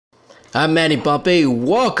I'm Manny Pompey.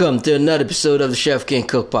 Welcome to another episode of the Chef Can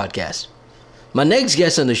Cook podcast. My next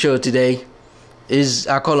guest on the show today is,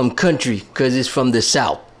 I call him country because he's from the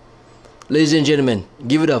South. Ladies and gentlemen,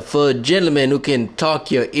 give it up for a gentleman who can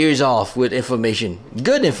talk your ears off with information.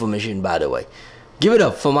 Good information, by the way. Give it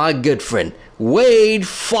up for my good friend, Wade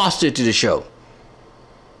Fossta, to the show.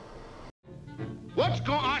 What's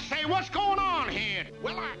going on here?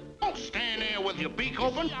 Well, I don't stand there with your beak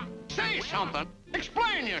open. Say something.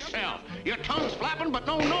 Explain yourself. Your tongue's flapping, but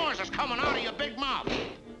no noise is coming out of your big mouth.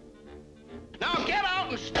 Now get out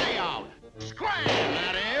and stay out. Scram,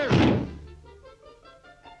 that is.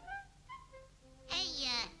 Hey,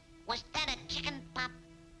 was that a chicken, Pop?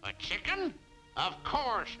 A chicken? Of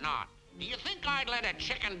course not. Do you think I'd let a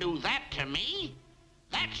chicken do that to me?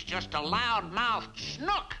 That's just a loud-mouthed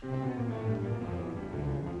snook.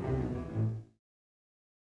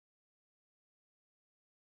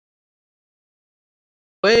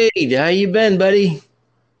 Wade, how you been, buddy?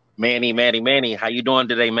 Manny, how you doing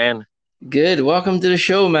today, man? Good. Welcome to the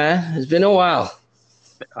show, man. It's been a while.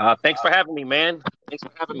 Thanks for having me, man. Thanks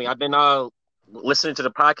for having me. I've been listening to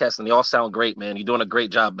the podcast, and they all sound great, man. You're doing a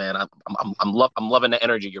great job, man. I'm loving the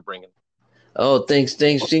energy you're bringing. Oh, thanks.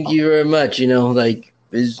 Thank you very much.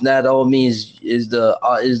 It's not all me is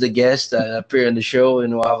the guest that appear on the show,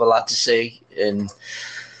 and will have a lot to say, and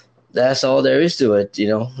that's all there is to it.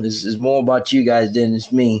 It's more about you guys than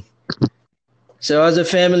it's me. So, how's the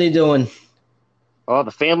family doing? Oh,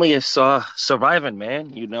 the family is surviving,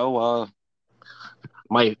 man. The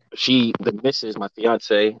missus, my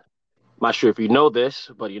fiance. I'm not sure if you know this,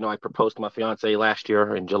 but I proposed to my fiance last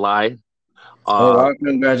year in July. Oh, wow,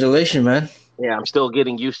 congratulations, man. Yeah, I'm still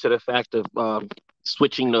getting used to the fact of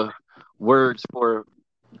switching the words for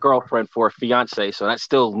girlfriend for fiance, so that's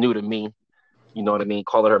still new to me. You know what I mean?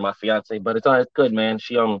 Calling her my fiance, but it's good, man.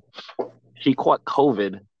 She caught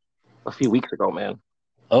COVID a few weeks ago, man.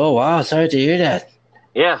 Oh, wow, sorry to hear that.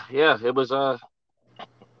 Yeah, it was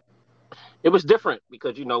different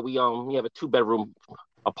because we have a 2-bedroom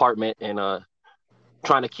apartment, and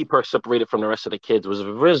trying to keep her separated from the rest of the kids was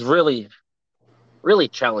really really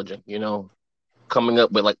challenging. Coming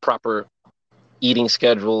up with like proper eating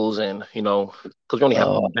schedules, and because we only have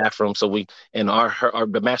one bathroom, so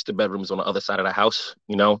the master bedroom is on the other side of the house,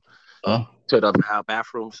 Oh, to the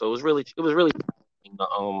bathroom. So it was really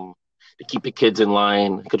to keep the kids in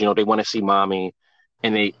line because they want to see mommy,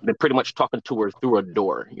 and they're pretty much talking to her through a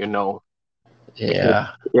door. yeah.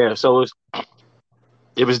 Yeah. So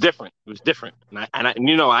it was different. It was different, and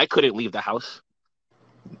I couldn't leave the house.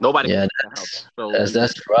 Nobody could Yeah, leave the house. So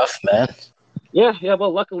that's rough, man. yeah.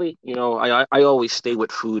 Well, luckily, I always stay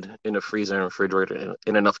with food in the freezer and refrigerator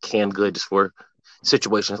and enough canned goods for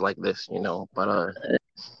situations like this. But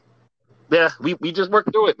yeah, we just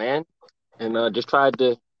worked through it, man, and just tried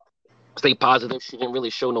to stay positive. She didn't really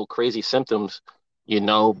show no crazy symptoms,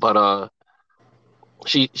 but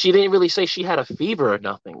she didn't really say she had a fever or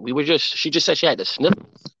nothing. She just said she had the sniffles.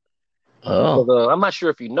 Oh, I'm not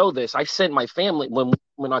sure if you know this. I sent my family when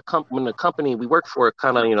the company we worked for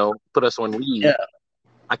kind of put us on leave. yeah.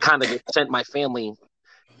 I kind of sent my family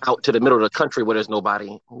out to the middle of the country where there's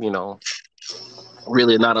nobody,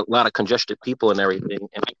 really not a lot of congested people and everything.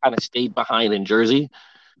 And I kind of stayed behind in Jersey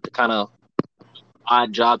to kind of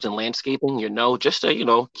odd jobs in landscaping, just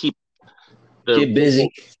to keep Get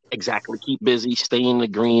busy. exactly, keep busy, stay in the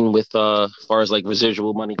green with as far as like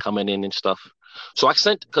residual money coming in and stuff. So I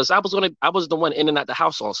sent because I was the one in and out the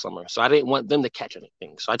house all summer, so I didn't want them to catch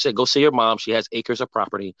anything. So I said, go see your mom. She has acres of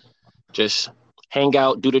property. Just hang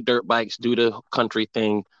out, do the dirt bikes, do the country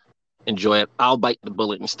thing, enjoy it. I'll bite the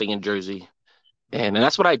bullet and stay in Jersey. And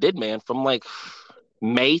that's what I did, man. From like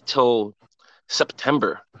May till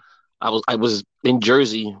September, I was in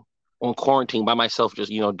Jersey on quarantine by myself, just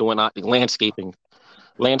doing landscaping,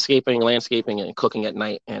 and cooking at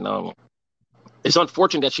night. And it's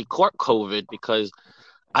unfortunate that she caught COVID because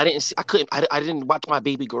I didn't watch my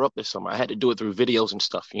baby grow up this summer. I had to do it through videos and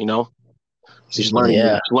stuff. She's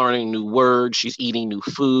Yeah. learning new words. She's eating new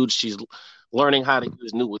foods. She's learning how to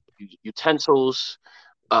use new utensils.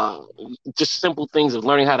 Just simple things of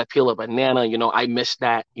learning how to peel a banana. I missed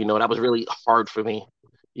that. That was really hard for me.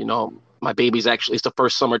 My baby's it's the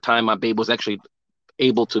first summertime my baby was actually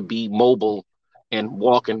able to be mobile and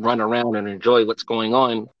walk and run around and enjoy what's going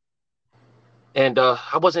on. And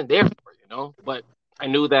I wasn't there for it, but I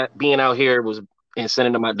knew that being out here and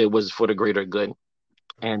sending them out there was for the greater good.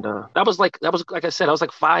 And that was like I said, I was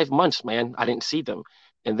like 5 months, man. I didn't see them.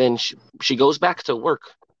 And then she goes back to work,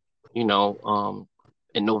 in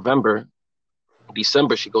November,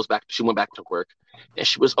 December, she went back to work, and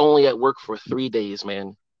she was only at work for 3 days,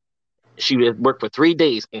 man. She worked for 3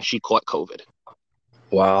 days and she caught COVID.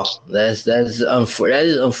 Wow, that is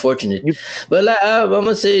unfortunate. You, But like, I'm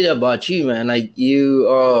gonna say about you, man. Like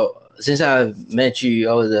you, since I met you,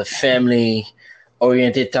 I was a family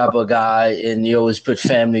oriented type of guy, and you always put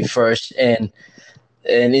family first. And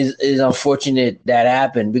it's unfortunate that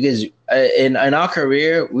happened because in our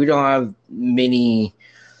career we don't have many.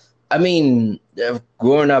 I mean,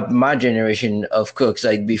 growing up, my generation of cooks,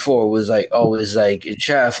 like before, was like always like a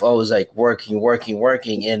chef, always like working, working,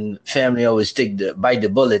 working, and family always bite the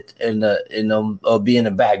bullet and or be in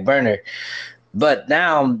the back burner. But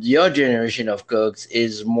now your generation of cooks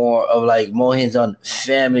is more of like more hands-on,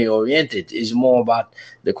 family oriented. Is more about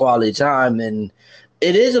the quality time, and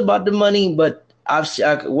it is about the money. But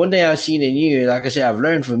one thing I've seen in you, like I said, I've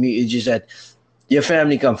learned from you, is just that your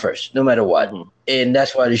family come first, no matter what, mm-hmm. and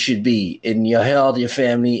that's what it should be. In your health, your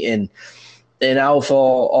family, and out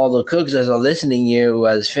for all the cooks that are listening here, who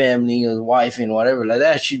has family, or wife, and whatever like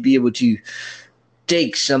that, should be able to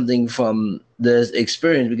take something from the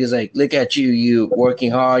experience because, like, look at you, you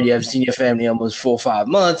working hard, you have seen your family almost 4 or 5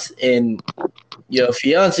 months, and your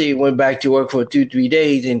fiance went back to work for 2 3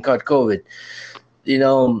 days and caught COVID.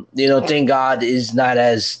 Thank God is not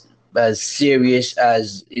as serious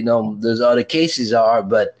as those other cases are,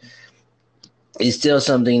 but it's still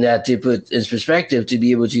something that to put in perspective to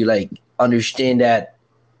be able to like understand that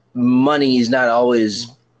money is not always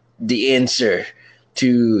the answer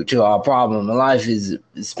to our problem. Life is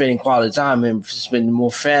spending quality time and spending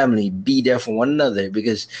more family, be there for one another,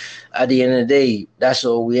 because at the end of the day, that's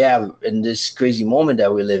all we have in this crazy moment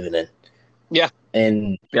that we're living in. Yeah.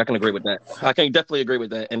 And Yeah, I can agree with that. I can definitely agree with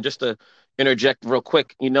that. And just to interject real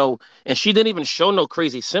quick, and she didn't even show no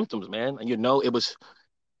crazy symptoms, man. And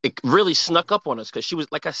it really snuck up on us because she was,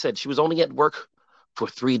 like I said, she was only at work for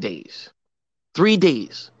 3 days. 3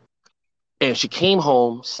 days. And she came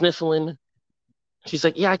home sniffling. She's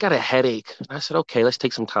like, yeah, I got a headache. I said, okay, let's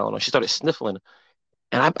take some Tylenol. She started sniffling.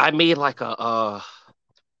 And I made like I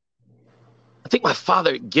think my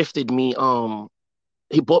father gifted me,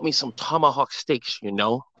 he bought me some tomahawk steaks,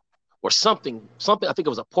 or something. I think it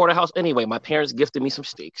was a porterhouse. Anyway, my parents gifted me some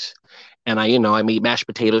steaks. And I made mashed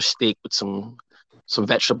potato steak with some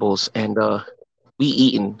vegetables, and we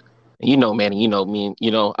eating. And Manny, me,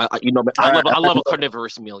 and I love a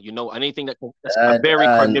carnivorous meal. Anything that's a very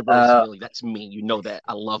carnivorous meal. That's me. You know that.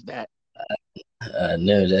 I love that.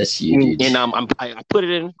 no, that's you, dude. And I put it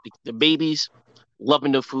in the babies,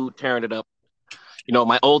 loving the food, tearing it up.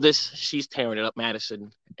 My oldest, she's tearing it up,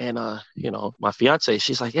 Madison, and my fiance,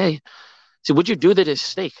 she's like, hey, so what'd you do to this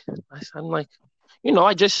steak? I'm like,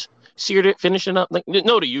 I just seared it, finishing up. Like,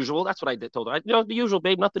 no, the usual. That's what I did. Told her, the usual,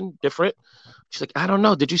 babe, nothing different. She's like, I don't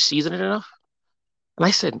know. Did you season it enough? And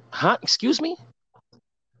I said, huh? Excuse me?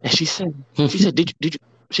 And she said, did you?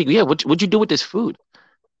 She goes, yeah. What'd you do with this food?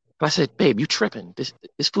 And I said, babe, you tripping? This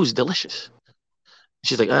food's delicious.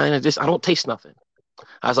 She's like, I don't taste nothing.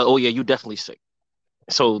 I was like, oh yeah, you definitely sick.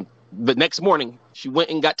 So the next morning, she went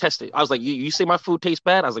and got tested. I was like, you say my food tastes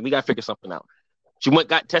bad? I was like, we got to figure something out. She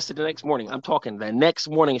got tested the next morning. I'm talking the next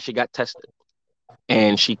morning she got tested.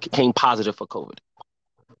 And she came positive for COVID.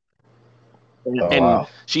 Oh, and wow.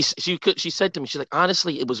 she said to me, she's like,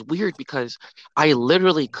 honestly, it was weird because I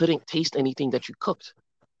literally couldn't taste anything that you cooked.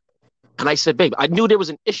 And I said, babe, I knew there was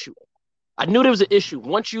an issue.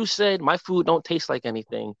 Once you said my food don't taste like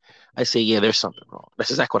anything, I say, yeah, there's something wrong.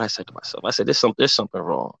 That's exactly what I said to myself. I said, there's something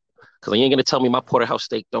wrong. Because you ain't gonna tell me my porterhouse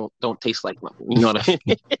steak don't taste like nothing. You know what I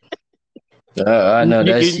mean? I know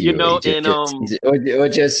that's you know, and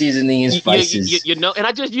what's your seasoning and spices? and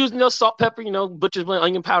I just used salt, pepper, butcher's blend,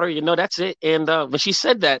 onion powder, that's it. And when she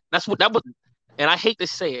said that was, and I hate to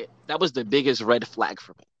say it, that was the biggest red flag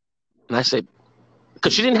for me. And I said,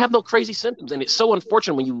 because she didn't have no crazy symptoms, and it's so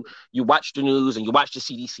unfortunate when you watch the news and you watch the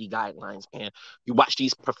CDC guidelines, and you watch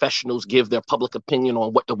these professionals give their public opinion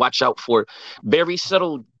on what to watch out for. Very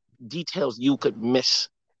subtle details you could miss.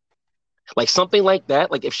 Like something like that,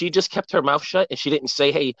 like if she just kept her mouth shut and she didn't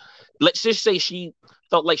say, hey, let's just say she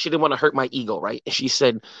felt like she didn't want to hurt my ego, right? And she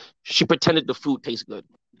said, she pretended the food tastes good.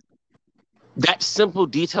 That simple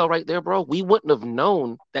detail right there, bro, we wouldn't have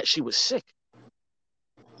known that she was sick.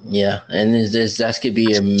 Yeah, and that could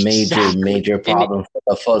be a major problem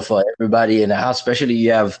for everybody in the house, especially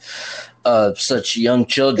you have such young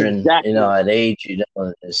children, at age,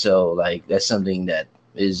 so like that's something that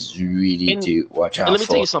is really to watch out for. And let me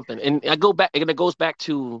tell you something, and it goes back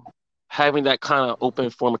to having that kind of open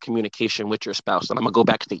form of communication with your spouse. And I'm gonna go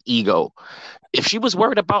back to the ego. If she was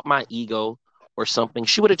worried about my ego, or something,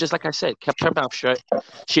 she would have just, like I said, kept her mouth shut.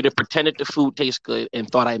 She'd have pretended the food tastes good and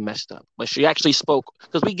thought I messed up. But she actually spoke,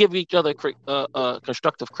 because we give each other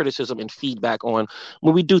constructive criticism and feedback on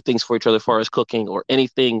when we do things for each other, as far as cooking or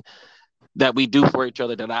anything that we do for each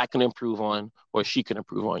other that I can improve on or she can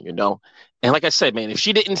improve on, you know? And like I said, man, if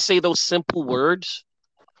she didn't say those simple words,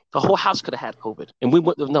 the whole house could have had COVID and we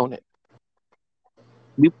wouldn't have known it.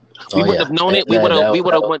 We Oh wouldn't yeah, have known and it. We would have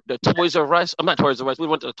that went to Toys R Us. I'm not Toys R Us. We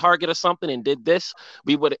went to Target or something and did this.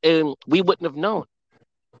 We wouldn't have known.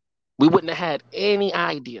 We wouldn't have had any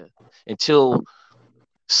idea until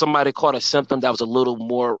somebody caught a symptom that was a little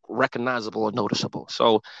more recognizable or noticeable.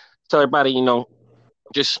 So tell everybody, you know,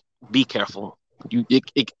 just be careful. Even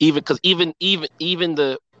because even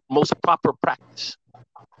the most proper practice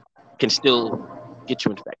can still get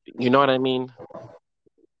you infected. You know what I mean?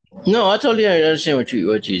 No, I totally understand what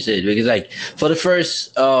you said, because like for the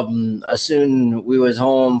first as soon we was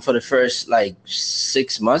home for the first like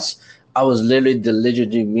 6 months, I was literally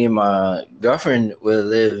diligently, me and my girlfriend will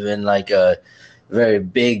live in like a very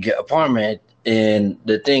big apartment, and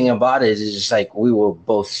the thing about it is just like we were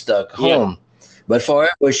both stuck Yeah. home. But for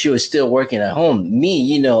her, she was still working at home.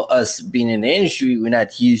 Me, us being in the industry,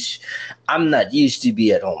 I'm not used to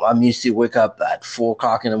be at home. I'm used to wake up at 4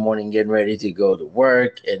 o'clock in the morning, getting ready to go to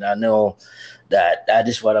work, and I know that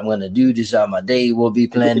is what I'm gonna do. This is how my day will be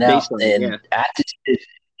And get the planned day out. started. And Yeah.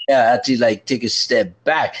 I had to like take a step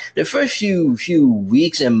back. The first few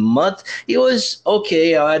weeks and months, it was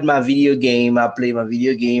okay. I had my video game. I played my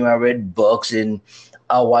video game. I read books, and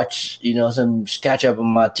I watch some catch up on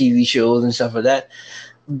my TV shows and stuff like that.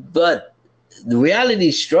 But the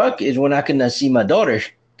reality struck is when I could not see my daughter,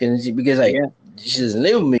 because like Yeah. she doesn't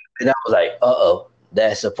live with me, and I was like,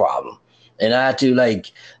 that's a problem. And I had to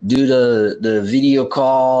like do the video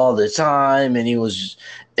call the time, and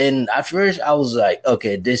and at first I was like,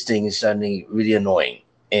 okay, this thing is suddenly really annoying.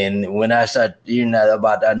 And when I started hearing that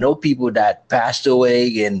about, I know people that passed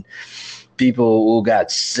away and people who got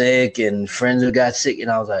sick and friends who got sick, and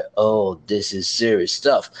I was like, oh, this is serious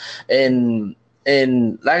stuff. And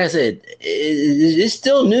like I said, it's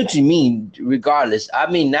still new to me regardless. I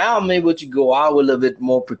mean, now I'm able to go out with a little bit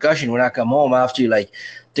more precaution. When I come home, I have to like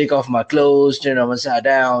take off my clothes, turn them upside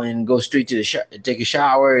down, and go straight to take a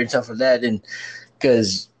shower and stuff like that. And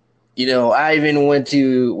because I even went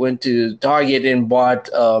to Target and bought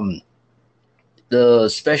the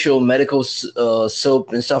special medical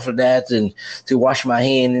soap and stuff like that, and to wash my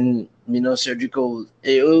hand, and surgical.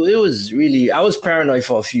 It was really, I was paranoid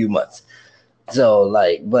for a few months. So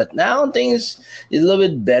like, but now things is a little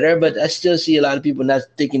bit better, but I still see a lot of people not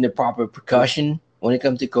taking the proper precaution when it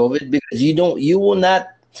comes to COVID, because you don't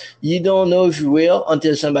know if you will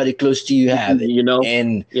until somebody close to you have it. You know?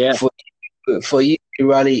 And Yeah. for you, it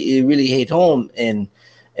really hit home. And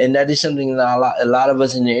that is something that a lot of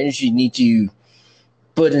us in the industry need to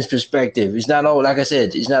put in perspective. It's not all, like I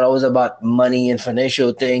said, it's not always about money and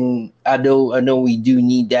financial thing. I know we do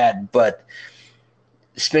need that, but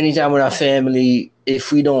spending time with our family,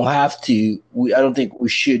 if we don't have to, I don't think we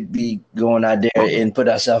should be going out there and put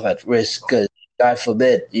ourselves at risk, because God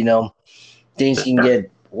forbid, things can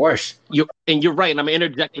get worse. You're right, and I'm gonna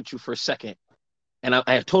interject with you for a second. And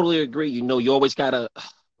I totally agree. You know, you always gotta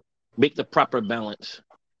make the proper balance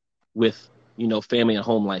with family and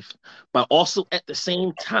home life, but also at the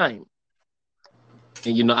same time,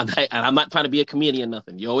 and I'm not trying to be a comedian or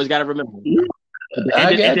nothing. You always gotta remember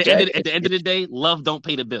I get that. at the end of the day, love don't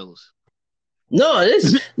pay the bills. No,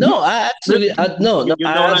 I absolutely, no, You know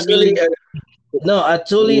I what I mean? absolutely, no, I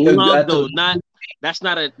totally agree. Love though, not that's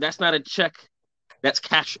not a check that's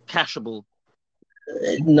cashable.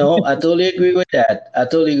 No, I totally agree with that. I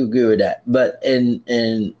totally agree with that. But in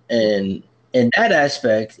that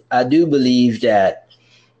aspect, I do believe that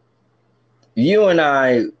you and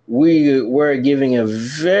I, we were giving a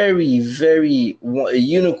very, very a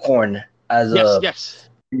unicorn as Yes, yes.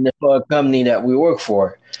 for a company that we work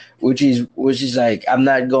for, which is like, I'm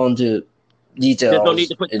not going to There's no need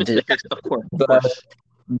to details put into specifics, of course, of that, course.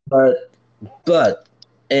 but but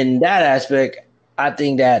in that aspect, I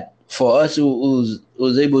think that for us who's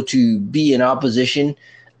able to be in our position,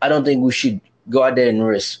 I don't think we should go out there and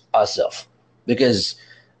risk ourselves, because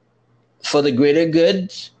for the greater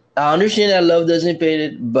good, I understand that love doesn't pay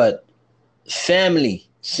it, but family,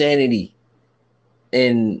 sanity,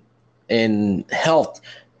 and health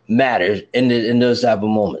matters in those type of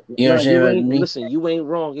moments. You No, understand you what I ain't mean? listen. You ain't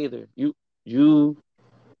wrong either. You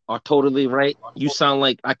are totally right. You sound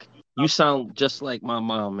like You sound just like my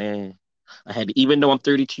mom, man. Even though I'm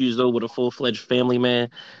 32 years old with a full fledged family, man,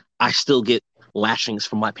 I still get lashings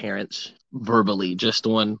from my parents verbally, just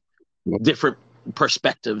on different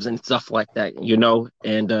perspectives and stuff like that, you know.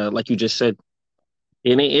 And like you just said,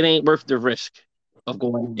 it ain't worth the risk of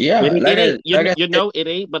going. Yeah, It ain't like I you said, know it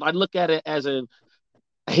ain't. But I look at it as a.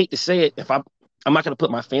 I hate to say it. If I'm not going to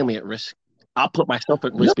put my family at risk. I'll put myself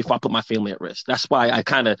at no, risk before I put my family at risk. That's why I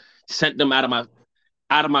kind of sent them out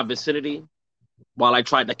of my vicinity while I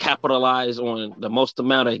tried to capitalize on the most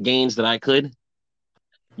amount of gains that I could.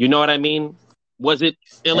 You know what I mean? Was it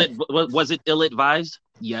ill? Was it ill advised?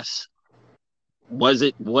 Yes. Was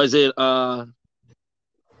it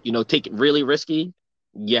take it really risky?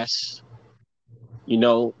 Yes.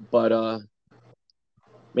 But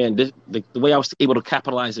man, the way I was able to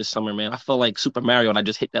capitalize this summer, man, I felt like Super Mario and I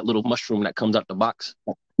just hit that little mushroom that comes out the box.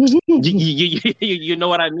 You know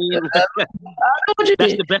what I mean? know what you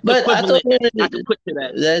That's mean, the best but I thought equivalent I could put to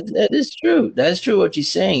that. that is true. That's true what you're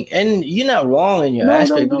saying, and you're not wrong in your No, no,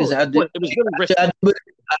 aspect because no. I do, It was really I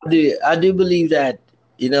risky. do, I do believe that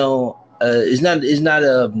it's not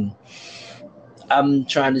I'm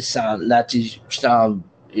trying to sound not to sound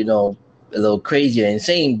a little crazy or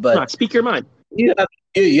insane, No, but speak your mind.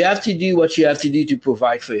 you have to do what you have to do to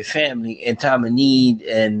provide for your family in time of need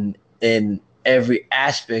and in every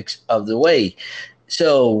aspect of the way.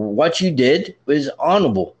 So what you did was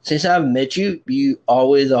honorable. Since I've met you, you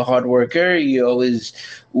always a hard worker. You're always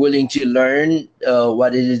willing to learn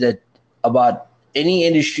what it is that about any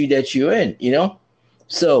industry that you're in.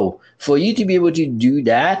 So for you to be able to do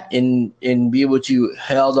that and be able to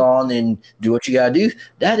held on and do what you gotta do,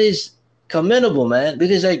 that is commendable, man.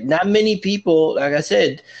 Because like not many people, like I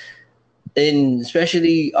said, and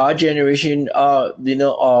especially our generation are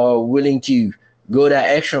willing to go that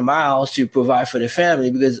extra miles to provide for the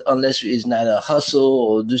family because unless it's not a hustle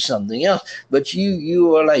or do something else. But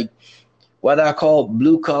you are like what I call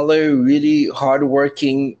blue collar, really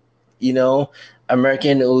hardworking, you know,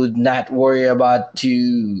 American who would not worry about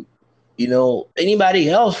to anybody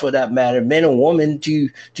else for that matter, man or woman, to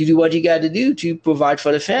do what you got to do to provide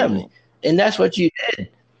for the family, Mm. and that's what you did.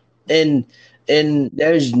 And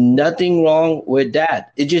there's nothing wrong with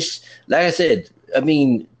that. It just like I said, I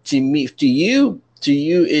mean, to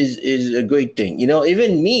you is a great thing.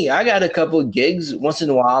 Even me, I got a couple of gigs once in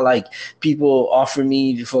a while, like people offer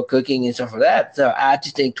me for cooking and stuff like that. So I had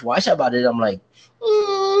to think twice about it. I'm like,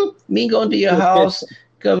 me going to your house,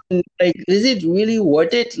 coming, like, is it really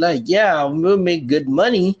worth it? Like, yeah, we'll make good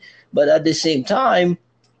money, but at the same time,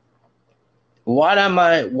 what am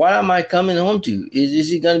I coming home to?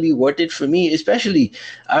 Is it gonna be worth it for me? Especially,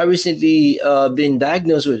 I recently been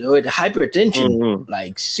diagnosed with hypertension, Hmm.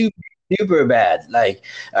 like super bad. Like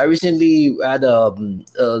I recently had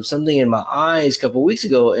something in my eyes a couple weeks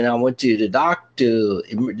ago, and I went to the doctor,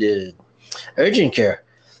 the urgent care,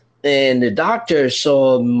 and the doctor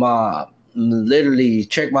saw my literally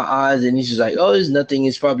checked my eyes, and he's just like, "Oh, there's nothing.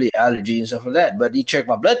 It's probably allergy and stuff like that." But he checked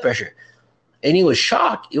my blood pressure, and he was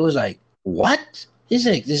shocked. It was like, "What?" He's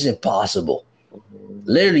like, "This is impossible."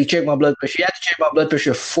 Literally check my blood pressure. He had to check my blood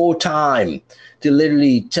pressure full time to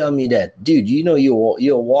literally tell me that, dude,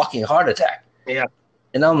 you're a walking heart attack. Yeah.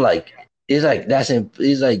 And I'm like, he's like,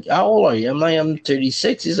 he's like, how old are you? I'm like, I'm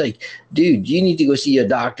 36. He's like, dude, you need to go see your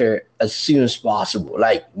doctor as soon as possible,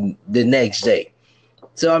 like the next day.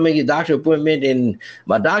 So I make a doctor appointment, and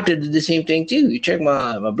my doctor did the same thing too. He checked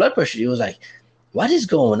my blood pressure. He was like, "What is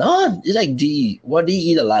going on?" He's like, do you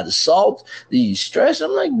eat a lot of salt? Do you stress?"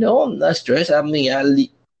 I'm like, "No, I'm not stressed. I mean,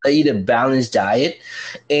 I eat a balanced diet."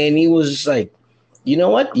 And he was just like, "You know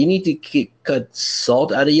what? You need to cut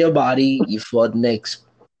salt out of your body for the next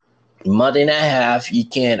month and a half. You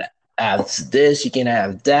can't have this, you can't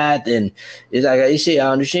have that." And it's like I say,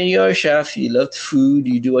 I understand you're a chef, you love food,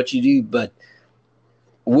 you do what you do, but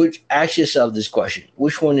ask yourself this question: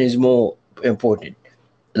 which one is more important,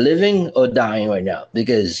 living or dying right now?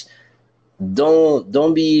 Because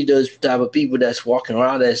don't be those type of people that's walking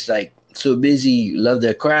around that's like so busy, love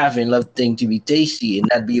their craft and love things to be tasty and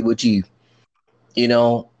not be able to, you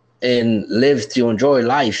know, and live to enjoy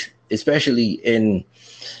life, especially in.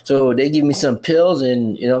 So they give me some pills,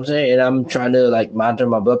 and you know what I'm saying, and I'm trying to like monitor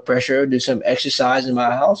my blood pressure, do some exercise in my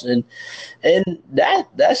house, and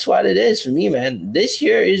that's what it is for me, man. This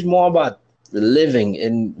year is more about living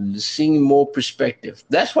and seeing more perspective.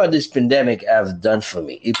 That's what this pandemic have done for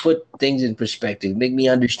me. It put things in perspective, make me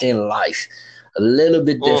understand life a little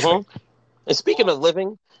bit different. Hmm. And speaking of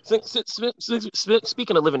living,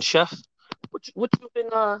 speaking of living, chef, what you been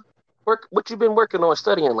what you been working on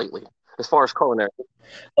studying lately as far as culinary?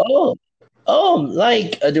 Oh,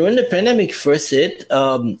 like during the pandemic first hit,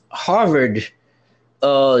 Harvard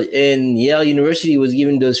and Yale University was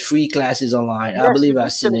giving those free classes online. I Yes, you believe did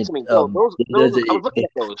I've send seen it it. to me. Yo, those I was looking at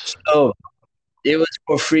those. Oh, it was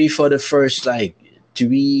for free for the first like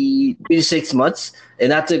 3 to 6 months,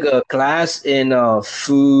 and I took a class in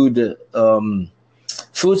food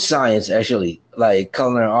science, actually, like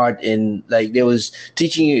culinary art, and like they was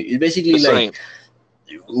teaching you. It's basically like Science.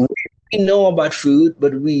 we know about food,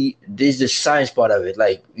 but we there's the science part of it.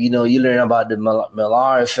 Like you learn about the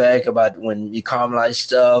Maillard effect, about when you caramelize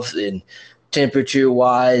stuff and temperature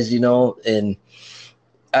wise, and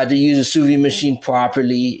how to use a sous vide machine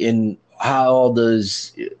properly, and how all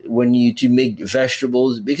those when you to make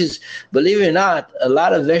vegetables, because believe it or not, a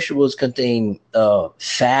lot of vegetables contain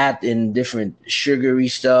fat and different sugary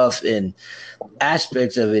stuff and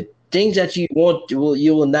aspects of it, things that you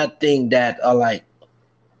will not think that are like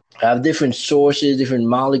have different sources, different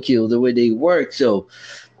molecules, the way they work. So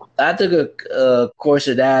I took a course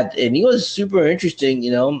of that, and it was super interesting,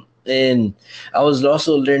 and I was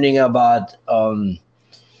also learning about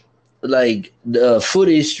like the food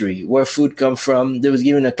history, where food come from. They was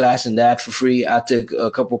giving a class in that for free. I took a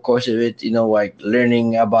couple courses of it, like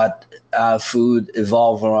learning about food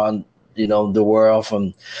evolved around the world,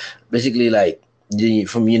 from basically like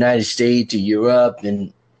from United States to Europe,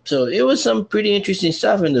 and so it was some pretty interesting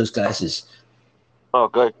stuff in those classes. Oh,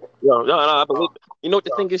 good. No, I believe it. You know what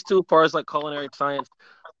the thing is too, as far as like culinary science.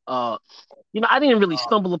 Uh, I didn't really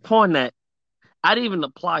stumble upon that. I didn't even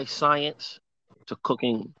apply science to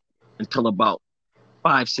cooking until about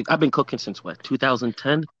 5, 6. I've been cooking since what,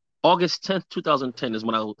 2010? August 10th, 2010 is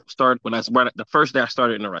when I started. When I started the first day I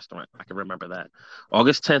started in a restaurant. I can remember that.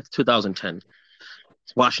 August 10th, 2010.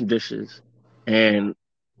 Washing dishes, and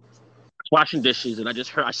washing dishes, and I just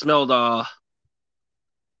heard I smelled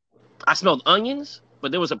onions,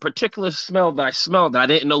 but there was a particular smell that I smelled that I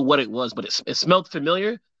didn't know what it was, but it smelled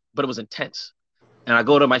familiar, but it was intense. And I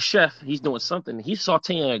go to my chef, he's doing something, he's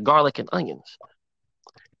sauteing garlic and onions.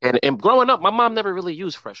 And growing up, my mom never really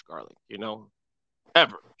used fresh garlic,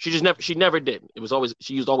 ever. She never did. It was always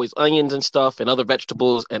she used always onions and stuff and other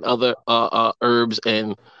vegetables and other herbs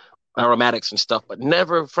and aromatics and stuff, but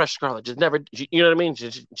never fresh garlic. Just never, you know what I mean?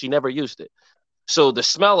 She never used it. So the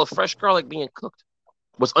smell of fresh garlic being cooked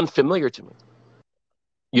was unfamiliar to me,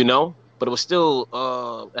 but it was still,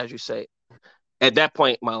 as you say, at that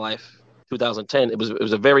point in my life, 2010, it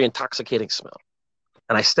was a very intoxicating smell.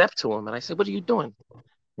 And I stepped to him and I said, "What are you doing?"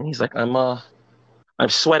 And he's like, I'm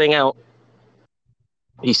sweating out."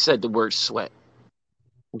 He said the word sweat,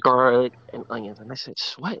 garlic and onions, and I said,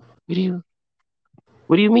 "Sweat?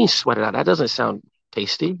 What do you mean sweat it out? That doesn't sound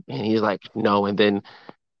tasty." And he's like, "No." And then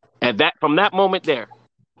from that moment there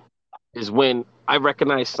is when I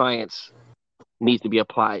recognize science needs to be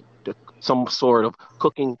applied to some sort of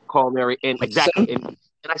cooking, culinary, and exactly. Some,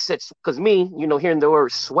 And I said, because me, hearing the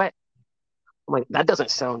word sweat, I'm like, that doesn't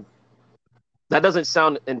sound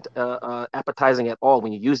appetizing at all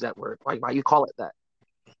when you use that word. Like, why you call it that?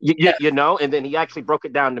 yeah, And then he actually broke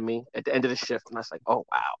it down to me at the end of the shift, and I was like, "Oh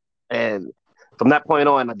wow!" And from that point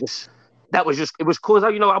on, that was just it was cool.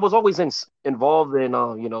 I was always involved in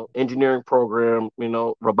engineering program,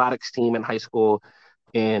 robotics team in high school,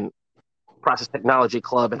 and process technology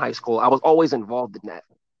club in high school. I was always involved in that.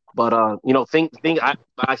 But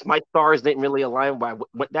my stars didn't really align why I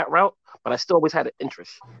went that route, but I still always had an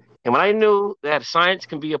interest. And when I knew that science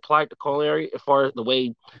can be applied to culinary, as far as the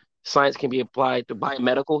way science can be applied to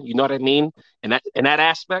biomedical, you know what I mean? And that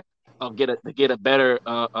aspect of get a better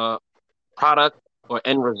product or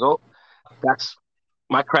end result, that's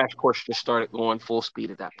my crash course just started going full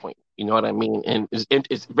speed at that point. You know what I mean? And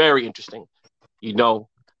it's very interesting. You know,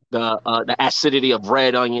 the acidity of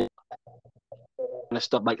red onion and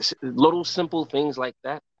stuff like little simple things like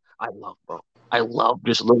that. I love, bro. I love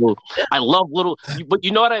just little. I love little, but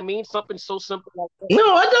you know what I mean. Something so simple like that.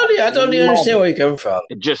 no, I I totally love understand it. where you're coming from.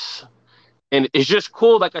 It just and it's just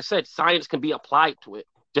cool. Like I said, science can be applied to it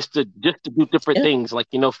just to do different Yeah, things, like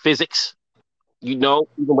physics. Even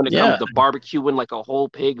when it comes yeah, to barbecuing, like a whole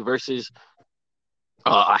pig versus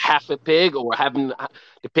a half a pig, or having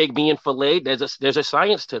the pig being filleted. There's a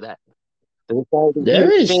science to that. There's all the heat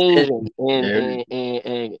there is. exchange There,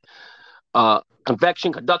 and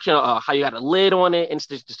convection, conduction, how you got a lid on it, and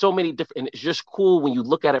there's so many different. And it's just cool when you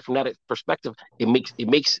look at it from that perspective. It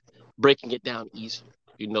makes breaking it down easier,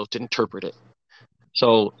 to interpret it.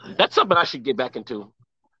 So that's something I should get back into.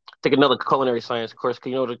 Take another culinary science course.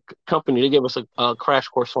 'Cause, the company, they gave us a crash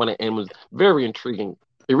course on it, and it was very intriguing.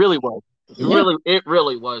 It really was. yeah, It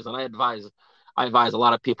really was. And I advise a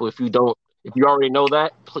lot of people, if you already know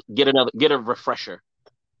that, get a refresher.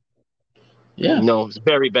 yeah. It's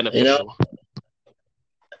very You know, beneficial.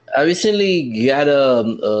 I recently got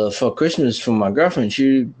for Christmas from my girlfriend.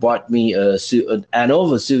 She bought me an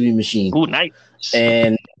Anova sous vide machine, Ooh, nice.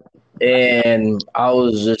 and and I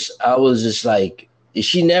was just like,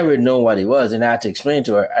 she never know what it was, and I had to explain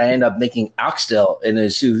to her. I ended up making oxtail in a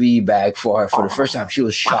sous vide bag for her for the first time. She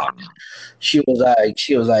was Wow. shocked. She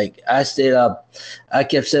was like, I stayed up, I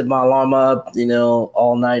kept setting my alarm up, you know,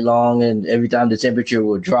 all night long, and every time the temperature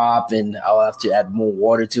would drop, and I'll have to add more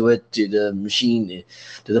water to it, to the machine,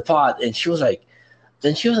 to the pot, and she was like,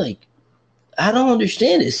 I don't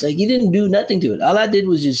understand this. Like, you didn't do nothing to it. All I did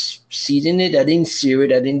was just season it. I didn't sear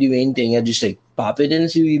it. I didn't do anything. I just like pop it in a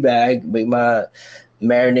sous vide bag, make my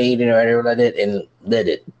marinade and whatever like that, and let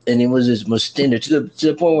it. And it was just most tender to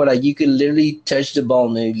the point where like you could literally touch the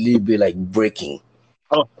bone and it'd be like breaking,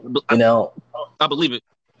 Oh, you know. I believe it.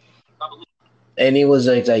 And it was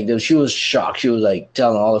like she was shocked. She was like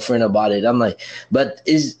telling all her friend about it. I'm like, but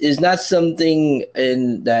is not something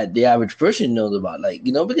in that the average person knows about, like,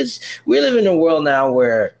 you know, because we live in a world now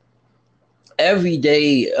where every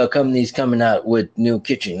day a company's coming out with new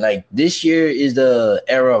kitchen. Like this year is the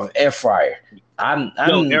era of air fryer.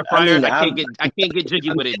 Yo, air I fryer. mean, I can't get jiggy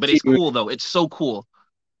I'm with it, but it's serious. cool though. It's so cool.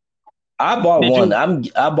 I bought Did one. you?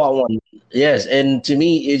 I bought one. Yes, and to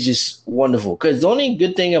me, it's just wonderful. Because the only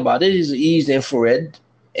good thing about it is it use infrared,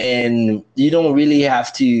 and you don't really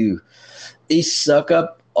have to. It suck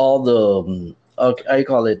up all the how you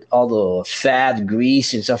call it, all the fat,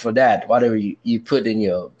 grease, and stuff like that. Whatever you put in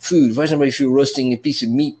your food. For example, if you're roasting a piece of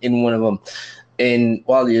meat in one of them, and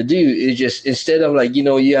while you do, it's just instead of like, you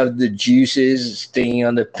know, you have the juices staying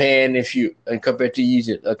on the pan if you and compared to use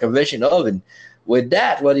it a conventional oven. With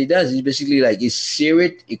that, what it does is basically like it sear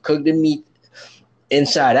it, it cook the meat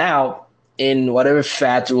inside out, and whatever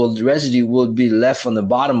fat or residue will be left on the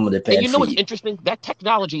bottom of the And pan you know for what's you. interesting? That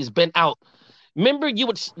technology has been out. Remember, you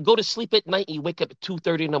would go to sleep at night and you wake up at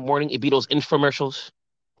 2:30 in the morning. It'd be those infomercials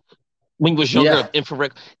when you was younger Yeah, of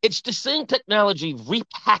infrared. It's the same technology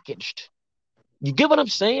repackaged. You get what I'm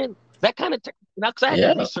saying? That kind of tech. Now, because I had to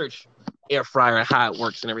yeah, research air fryer and how it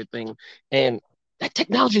works and everything, and that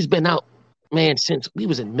technology has been out, man, since we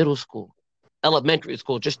was in middle school, elementary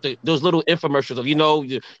school. Just those little infomercials of,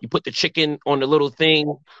 you put the chicken on the little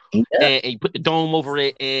thing, yeah, and you put the dome over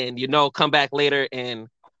it, and come back later, and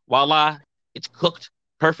voila, it's cooked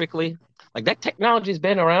perfectly. Like that technology's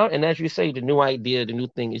been around, and as you say, the new idea, the new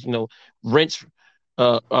thing is, rinse,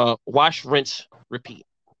 wash, rinse, repeat.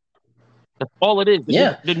 That's all it is.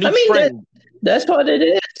 yeah. The I new mean trend. that's what it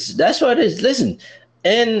is. That's what it is. Listen,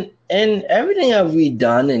 and everything that we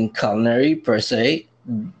done in culinary per se,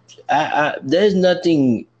 there's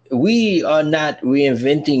nothing. We are not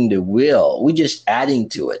reinventing the wheel. We're just adding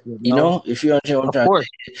to it. You You know, know, if you understand what I'm of trying to course.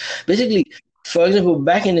 say. Basically, for example,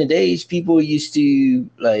 back in the days, people used to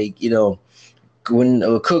like, you know, when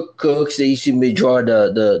cooks, they used to draw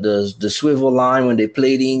the swivel line when they're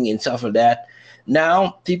plating and stuff like that.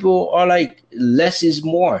 Now people are like less is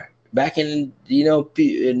more. Back in, you know,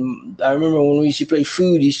 I remember when we used to play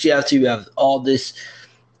food, you used to have all this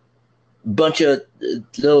bunch of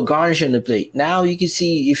little garnish on the plate. Now you can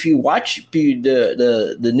see if you watch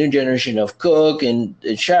the new generation of cook and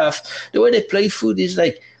chef, the way they play food is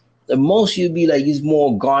like the most you'll be like is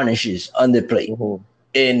more garnishes on the plate, Mhm.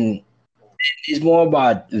 and it's more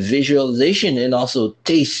about visualization and also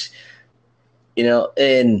taste, you know,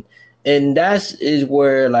 and that's is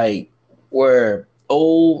where like where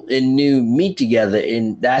old and new meet together,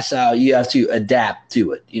 and that's how you have to adapt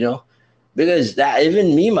to it, you know, because that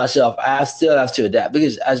even me myself, I still have to adapt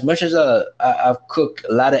because as much as I've cooked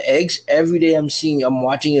a lot of eggs every day, I'm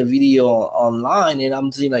watching a video online and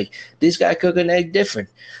I'm seeing like this guy cook an egg different,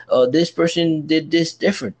 this person did this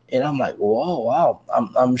different, and I'm like, whoa, wow,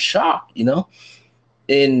 I'm shocked, you know.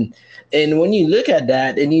 And and when you look at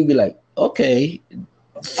that and you be like, okay,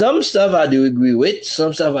 some stuff I do agree with,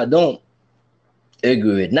 some stuff I don't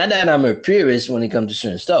agree with. Not that I'm a purist when it comes to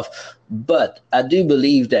certain stuff, but I do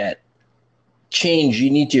believe that change, you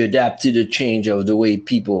need to adapt to the change of the way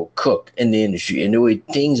people cook in the industry and the way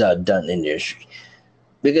things are done in the industry.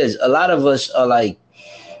 Because a lot of us are like,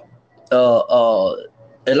 uh, uh,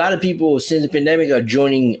 a lot of people since the pandemic are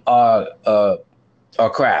joining our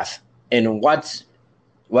craft. And what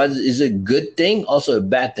is a good thing, also a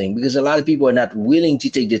bad thing, because a lot of people are not willing to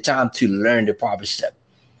take the time to learn the proper step.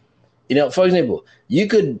 You know, for example, you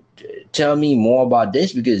could tell me more about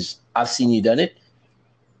this because I've seen you done it,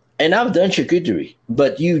 and I've done charcuterie,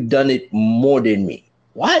 but you've done it more than me.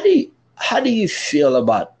 How do you feel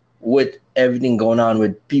about with everything going on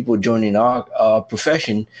with people joining our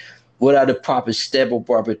profession without a proper step or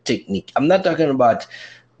proper technique? I'm not talking about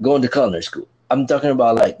going to culinary school. I'm talking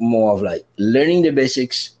about like more of like learning the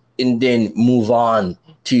basics and then move on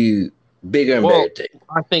to bigger and better Well, things.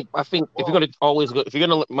 I think if you're gonna always go, if you're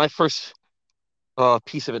gonna, my first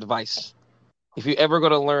piece of advice. If you ever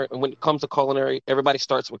going to learn, when it comes to culinary, everybody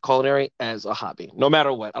starts with culinary as a hobby, no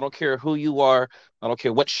matter what. I don't care who you are. I don't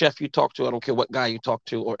care what chef you talk to. I don't care what guy you talk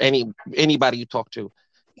to or anybody you talk to.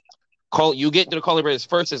 You get into the culinary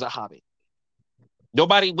first as a hobby.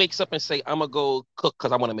 Nobody wakes up and say, I'm going to go cook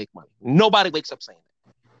because I want to make money. Nobody wakes up saying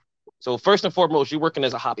that. So first and foremost, you're working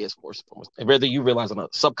as a hobbyist first and foremost, and whether you realize it or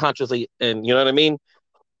not, subconsciously, and you know what I mean?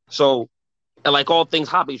 So, and like all things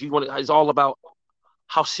hobbies, it's all about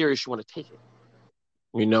how serious you want to take it.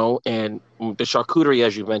 And the charcuterie,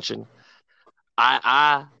 as you mentioned,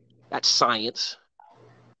 that's science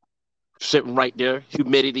sitting right there.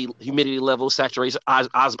 Humidity level, saturation,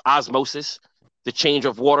 osmosis, the change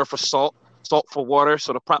of water for salt for water.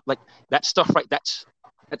 So like that stuff, right? That's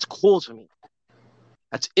cool to me.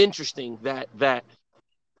 That's interesting that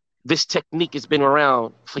this technique has been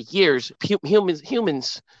around for years.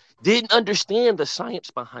 Humans didn't understand the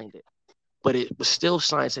science behind it, but it was still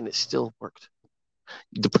science and it still worked.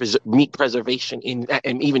 The meat preservation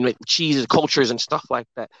and even with cheese cultures and stuff like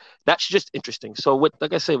that. That's just interesting. So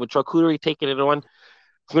like I said, with charcuterie, taking it on, if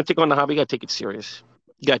you're going to take on the hobby, you got to take it serious.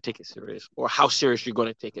 You got to take it serious, or how serious you're going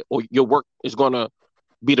to take it, or your work is going to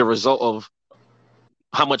be the result of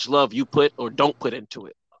how much love you put or don't put into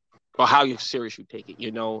it, or how serious you take it,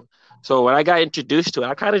 So when I got introduced to it,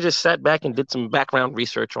 I kind of just sat back and did some background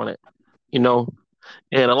research on it, and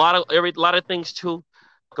a lot of things too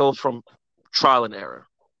goes from trial and error,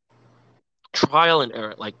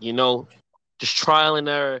 like, just trial and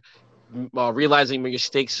error, realizing your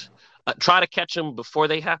mistakes, try to catch them before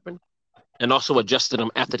they happen, and also adjusting them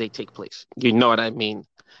after they take place. You know what I mean?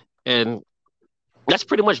 And that's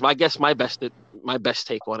pretty much, my best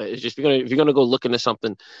take on it is just, if you're gonna go look into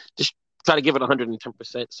something, just try to give it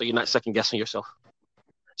 110%, so you're not second guessing yourself.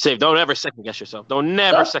 Don't ever second guess yourself. Don't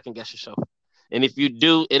never second guess yourself. And if you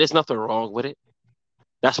do, it is nothing wrong with it.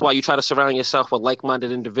 That's why you try to surround yourself with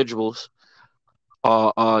like-minded individuals, you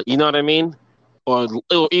know what I mean, or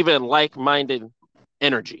even like-minded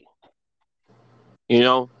energy.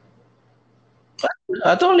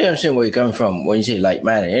 I totally understand where you're coming from when you say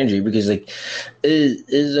like-minded energy, because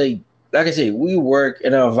it's like I say, we work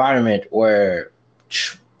in an environment where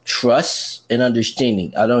trust and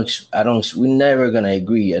understanding. We're never gonna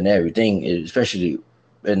agree on everything, especially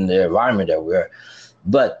in the environment that we're.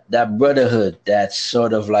 But that brotherhood, that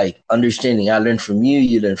sort of like understanding, I learned from you,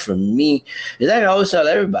 you learn from me. It's like I always tell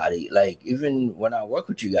everybody, like even when I work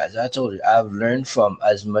with you guys, I told you I've learned from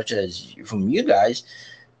as much as from you guys,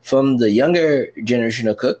 from the younger generation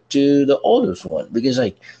of cook to the oldest one, because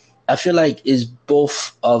like I feel like it's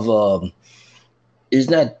both of it's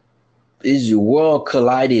not is world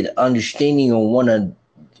collided understanding on one of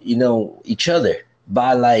each other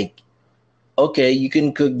by like, okay, you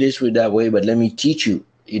can cook this with that way, but let me teach you.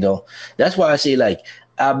 That's why I say like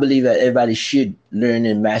I believe that everybody should learn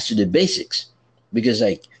and master the basics, because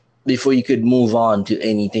like before you could move on to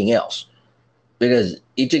anything else. Because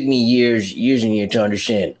it took me years and years to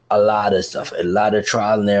understand a lot of stuff, a lot of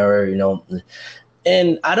trial and error,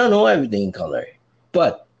 and I don't know everything in culinary,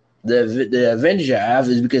 but the advantage I have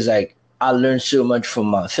is because like I learned so much from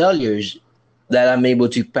my failures that I'm able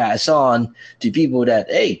to pass on to people that,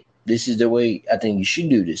 hey, this is the way I think you should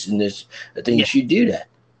do this, and this I think you should do that.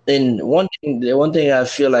 And the one thing I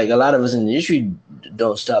feel like a lot of us in the industry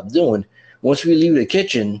don't stop doing, once we leave the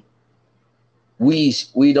kitchen, we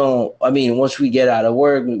don't. I mean, once we get out of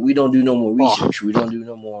work, we don't do no more research. We don't do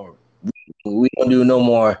no more. We don't do no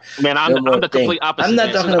more. Man, I'm the complete opposite. I'm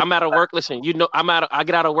not talking. I'm out of work. Listen, I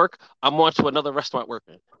get out of work. I'm on to another restaurant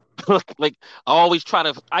working. Like I always try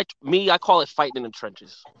to. I call it fighting in the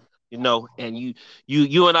trenches. And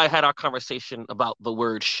you and I had our conversation about the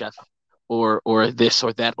word chef, or this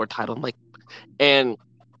or that or title. I'm like, and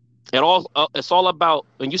it's all about.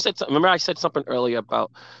 And you said something. Remember, I said something earlier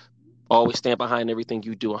about always stand behind everything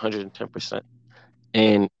you do 110%.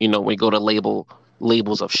 And we go to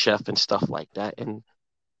labels of chef and stuff like that, and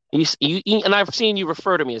you and I've seen you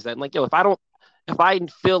refer to me as that. I'm like, yo, if I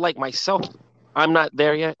feel like myself, I'm not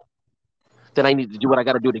there yet, then I need to do what I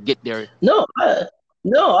got to do to get there. No,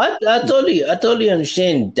 I totally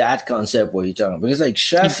understand that concept what you're talking about, because like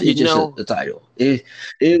chef is just a title.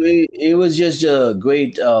 It was just a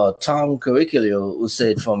great Tom Curriculio who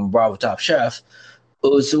said from Bravo Top Chef,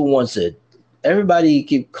 who once said, everybody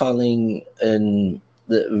keep calling and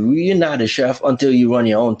you're not a chef until you run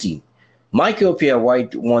your own team. Michael Pierre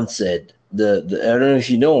White once said, I don't know if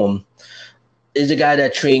you know him, is the guy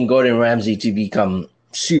that trained Gordon Ramsay to become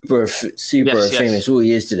super famous, who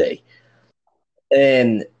he is today.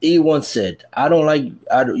 And he once said,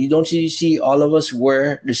 you don't see all of us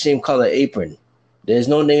wear the same color apron. There's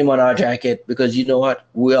no name on our jacket because you know what?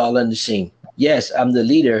 We're all in the same. Yes, I'm the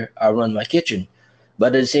leader. I run my kitchen,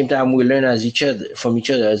 but at the same time, we learn as each other from each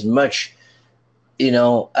other as much,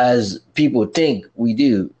 as people think we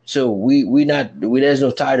do. So we not we there's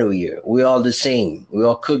no title here. We're all the same. We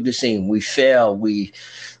all cook the same. We fail. We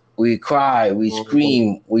cry. We Mhm.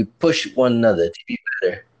 scream. We push one another to be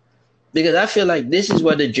better. Because I feel like this is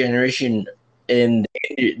what the generation in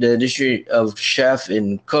the industry of chef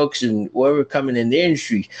and cooks and whoever coming in the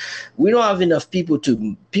industry, we don't have enough people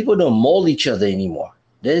don't mold each other anymore.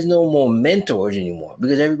 There's no more mentors anymore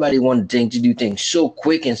because everybody wants to do things so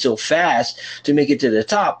quick and so fast to make it to the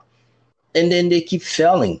top, and then they keep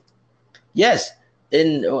failing. Yes,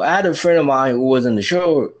 and I had a friend of mine who was on the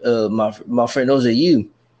show. My friend knows that you.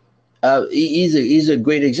 He's a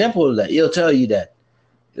great example of that. He'll tell you that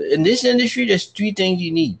in this industry, there's three things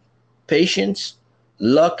you need: patience,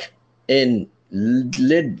 luck, and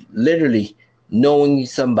literally knowing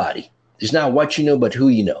somebody. It's not what you know, but who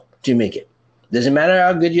you know to make it. Doesn't matter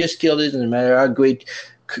how good your skill is. Doesn't matter how great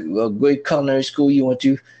culinary school you went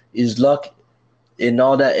to. Is luck and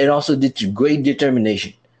all that, and also great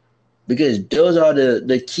determination, because those are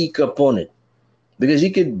the key component. Because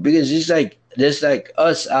it's like just like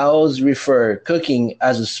us. I always refer cooking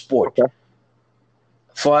as a sport. Okay.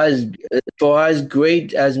 For as for as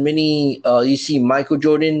great as many you see Michael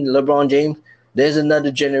Jordan, LeBron James, there's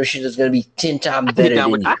another generation that's gonna be 10 times I can get better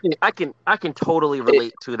down than with. you. I can totally It,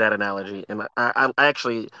 relate to that analogy, and I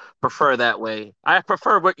actually prefer that way. I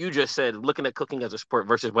prefer what you just said, looking at cooking as a sport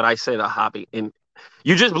versus what I said a hobby. And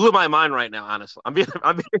you just blew my mind right now. Honestly,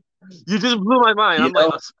 you just blew my mind. you I'm like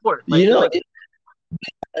know, a sport, you know, like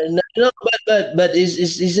no, but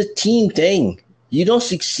it's a team thing. You don't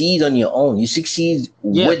succeed on your own. You succeed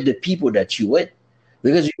yeah, with the people that you with,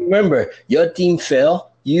 because you remember your team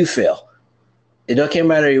fail, you fail. It don't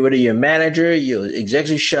matter whether you're a manager, you're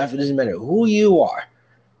executive chef. It doesn't matter who you are.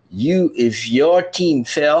 If your team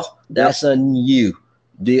fell, yep. that's on you.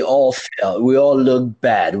 They all fell. We all look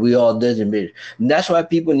bad. We all doesn't matter. And that's why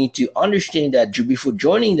people need to understand that before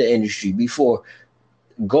joining the industry, before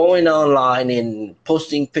going online and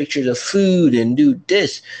posting pictures of food and do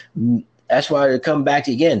this. That's why I come back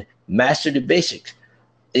again. Master the basics,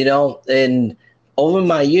 and over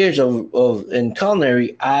my years of in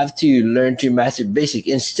culinary, I have to learn to master basic,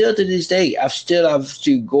 and still to this day I still have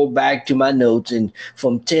to go back to my notes and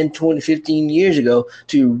from 10, 20, 15 years ago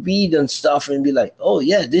to read and stuff and be like, oh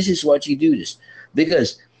yeah, this is what you do this,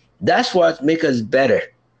 because that's what make us better,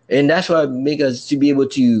 and that's what make us to be able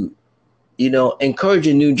to encourage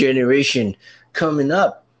a new generation coming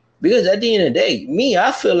up. Because at the end of the day, me,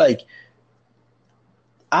 I feel like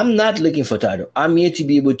I'm not looking for title. I'm here to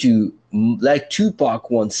be able to, like Tupac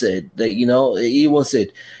once said, that he once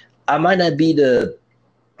said, I might not be the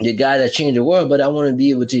guy that changed the world, but I want to be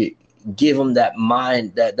able to give him that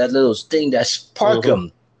mind, that little thing that spark Hmm.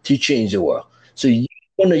 him to change the world. So you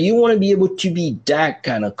want to be able to be that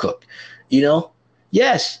kind of cook, you know.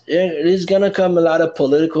 Yes, there's gonna come a lot of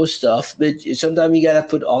political stuff, but sometimes you gotta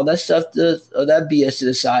put all that all that BS to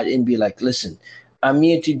the side and be like, listen, I'm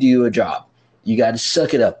here to do a job. You gotta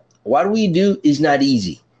suck it up. What we do is not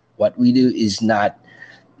easy. What we do is not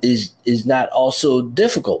also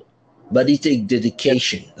difficult, but it takes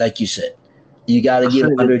dedication, like you said. You got to give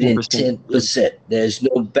 110%. 110%. There's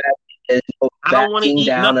no I don't want to backing eat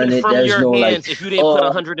down on nothing it. from There's your no like, hands if you didn't put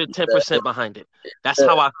oh, 110% behind it. That's uh,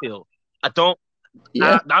 how I feel. I don't.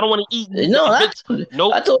 yeah. I don't want to eat No, if it's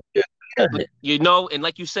nope. I told you. And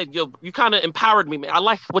like you said, you kind of empowered me, man. I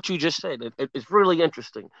like what you just said. It's really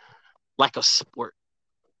interesting, like a sport.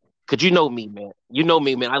 Cause you know me, man. You know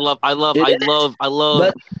me, man. It is,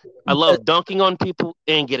 but, I but love dunking on people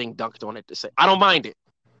and getting dunked on at the same. I don't mind it.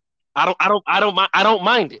 I don't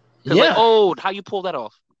mind it. Cause like, yeah, oh, how you pull that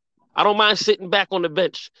off? I don't mind sitting back on the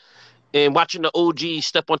bench and watching the OG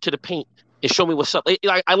step onto the paint and show me what's up.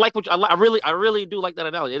 I like I really do like that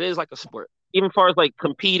analogy. It is like a sport, even as far as like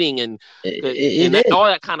competing and it is. all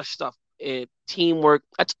that kind of stuff and teamwork.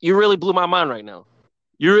 You really blew my mind right now.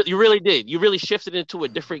 You really did. You really shifted into a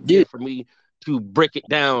different gear Dude, for me to break it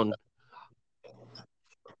down.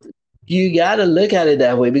 you got to look at it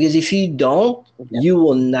that way, because if you don't, Yeah. you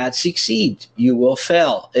will not succeed. You will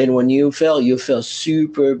fail. And when you fail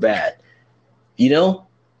super bad. You know,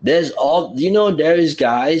 there is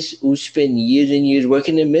guys who spend years and years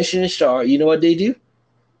working in Michelin star. You know what they do?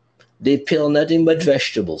 They peel nothing but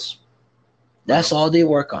vegetables. That's Wow. all they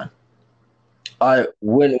work on.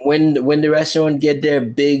 When the restaurant get their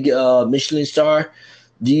big Michelin star,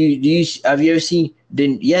 do you have you ever seen?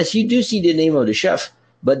 Then yes, you do see the name of the chef,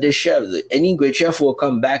 but the chef, any great chef will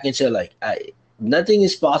come back and say like, nothing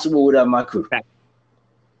is possible without my crew.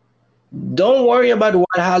 Don't worry about what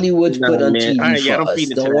Hollywood Nah, put on man. All TV right, yeah, for don't us.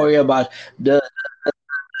 feed into Don't that. worry about the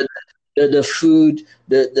the food,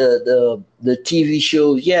 the TV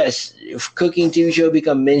shows. Yes, if cooking TV show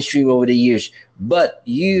become mainstream over the years, but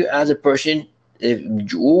you as a person, if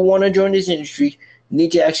you want to join this industry,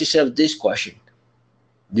 need to ask yourself this question: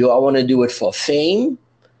 do I want to do it for fame,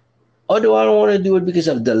 or do I want to do it because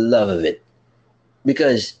of the love of it?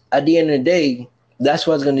 Because at the end of the day, that's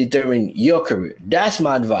what's going to determine your career. That's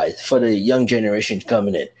my advice for the young generation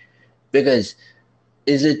coming in. Because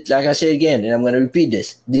is it, like I say again, and I'm going to repeat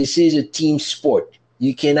this, this is a team sport.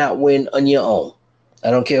 You cannot win on your own.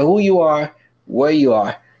 I don't care who you are, where you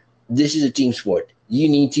are. This is a team sport. You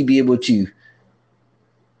need to be able to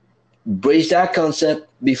brace that concept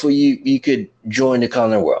before you could join the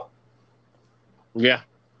culinary world. Yeah.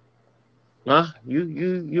 Huh?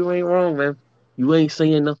 You ain't wrong, man. You ain't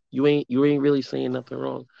saying nothing. You ain't really saying nothing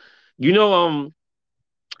wrong. You know,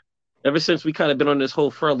 ever since we kind of been on this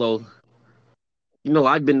whole furlough,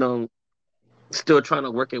 I've been still trying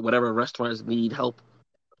to work at whatever restaurants need help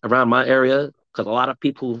around my area because a lot of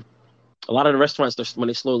the restaurants, when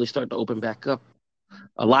they slowly start to open back up,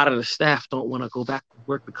 a lot of the staff don't want to go back to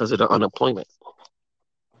work because of the unemployment.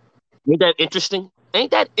 Ain't that interesting?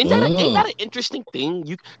 Ain't that Mm. an interesting thing?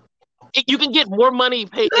 You can get more money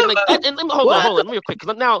paid and like and What? hold on real quick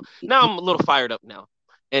because now I'm a little fired up now.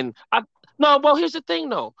 And I no well here's the thing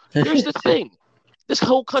though. Here's the thing. This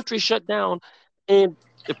whole country shut down, and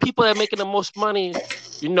the people that are making the most money,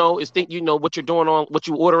 is think what you're doing on what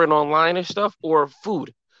you ordering online and stuff or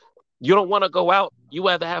food. You don't want to go out. You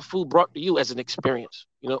rather have food brought to you as an experience.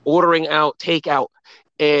 Ordering out, takeout,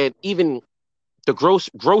 and even the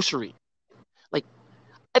grocery. Like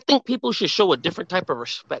I think people should show a different type of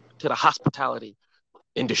respect to the hospitality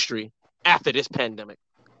industry after this pandemic.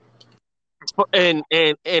 And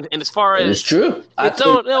as far It is as true. it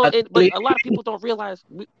don't no, but a lot of people don't realize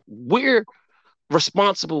we're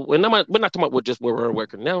responsible. And we're not talking about just where we're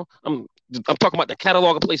working now. I'm talking about the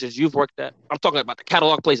catalog of places you've worked at. I'm talking about the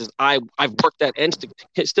catalog of places I've worked at and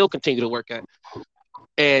still continue to work at.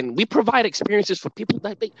 And we provide experiences for people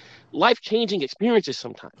that they life changing experiences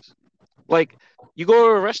sometimes. Like you go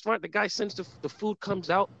to a restaurant, the guy sends the food comes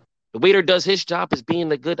out. The waiter does his job as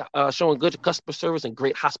being showing good customer service and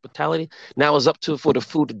great hospitality. Now it's up to for the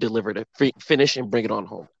food to deliver to finish and bring it on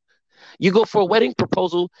home. You go for a wedding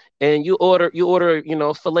proposal and you order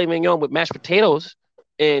filet mignon with mashed potatoes,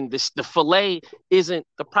 and the filet isn't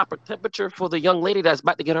the proper temperature for the young lady that's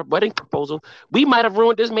about to get her wedding proposal. We might have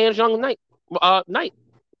ruined this man's young night.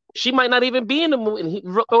 She might not even be in the mood, and he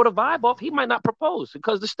throw the vibe off. He might not propose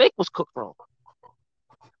because the steak was cooked wrong.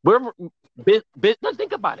 We're let's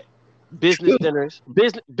think about it. Business True. dinners,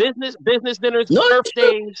 business dinners, No, it's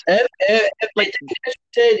true. birthdays, like Everything that you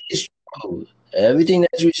said is true. Everything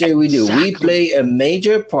that you say we do, we exactly. play a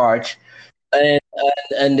major part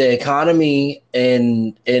in the economy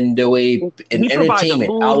and the way in We provide the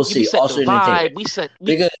entertainment. I mood, would we say set the also vibe, entertainment we set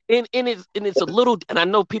we because and it's a little, and I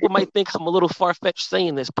know people might think I'm a little far fetched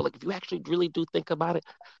saying this, but like if you actually really do think about it,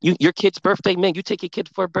 your kid's birthday, man, you take your kid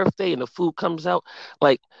for a birthday and the food comes out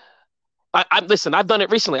like I listen, I've done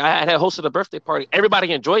it recently. I had hosted a birthday party.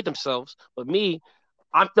 Everybody enjoyed themselves, but me,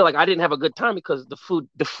 I feel like I didn't have a good time because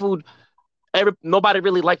nobody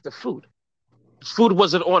really liked the food. Food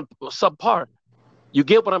wasn't on subpar. You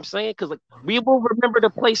get what I'm saying? Because like we will remember the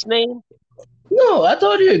place name. no, I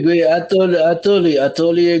totally agree. I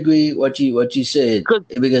totally agree what you said Because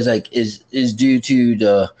because like is due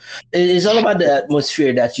to it's all about the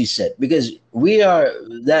atmosphere that you set because we are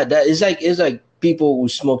that it's like people who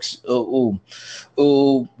smokes who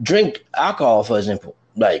drink alcohol for example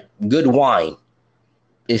like good wine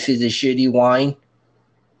if it's a shitty wine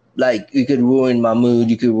like you could ruin my mood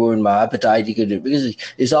you could ruin my appetite you could because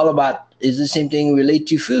it's all about it's the same thing relate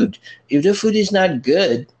to food if the food is not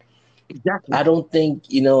good exactly, I don't think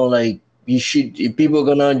like you should. If people are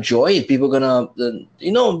gonna enjoy it. People are gonna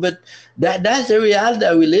But that's the reality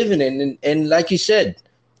that we live in, and like you said,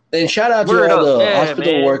 and shout out to word all up, the yeah,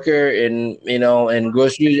 hospital man. worker and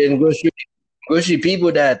grocery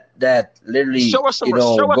people that literally Show us some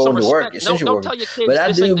going to work, respect. No, essential don't workers. tell your But kids I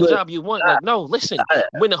this do. ain't the But job you want. I, Like, no, listen. I,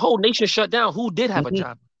 When the whole nation shut down, who did have a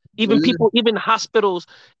job? Even mhm. people, even hospitals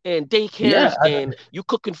and Yeah, daycares, and you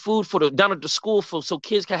cooking food for the down at the school for so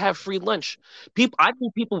kids can have free lunch. I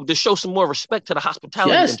think people to show some more respect to the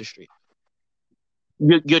hospitality yes, industry.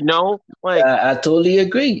 Like I totally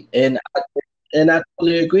agree, and I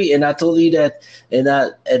totally agree, and I totally that, and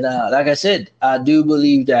like I said, I do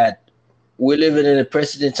believe that we're living in a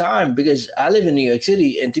precedent time because I live in New York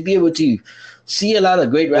City, and to be able to see a lot of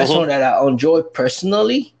great mhm. restaurants that I enjoy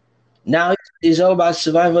personally, Now it's all about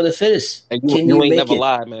survival of the fittest. And Can you you ain't make never it?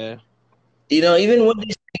 lied, man. Even when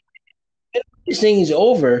this thing is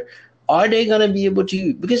over, are they gonna be able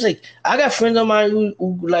to? Because like I got friends of mine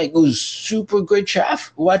who's super great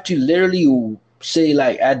chef who had to literally say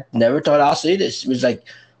like I never thought I'll say this. It was like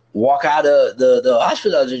walk out of the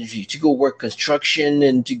hospital industry to go work construction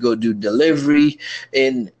and to go do delivery.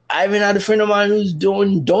 And I even had a friend of mine who's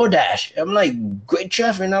doing DoorDash. I'm like great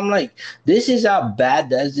chef, and I'm like this is how bad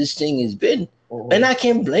that this thing has been, and Mhm. I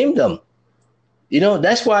can't blame them.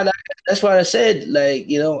 That's why I said like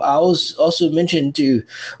I was also mentioned to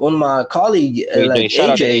one of my colleague AJ, like shout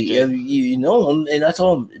out to AJ, AJ. you know him, and I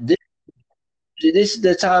told him this is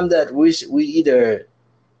the time that we either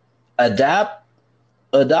adapt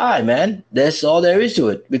or die, man. That's all there is to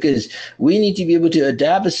it because we need to be able to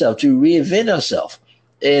adapt ourselves, to reinvent ourselves,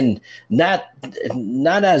 and not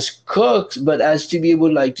not as cooks, but as to be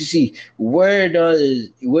able like to see where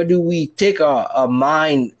do we take our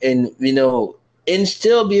mind and and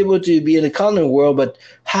still be able to be in the culinary world, but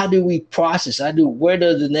how do we process? How do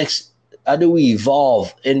we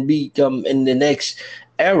evolve and become in the next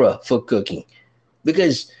era for cooking?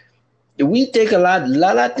 Because we take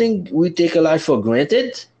I think we take a lot for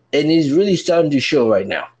granted, and it's really starting to show right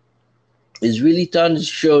now. It's really starting to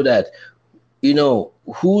show that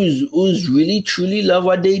who's really truly love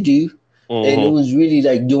what they do, and Hmm. who's really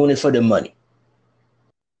like doing it for the money.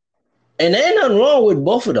 And there ain't nothing wrong with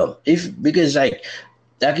both of them, if because like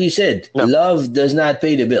you said, No. love does not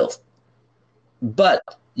pay the bill, but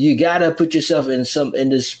you gotta put yourself in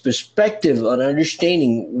this perspective on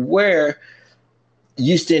understanding where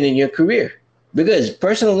you stand in your career. Because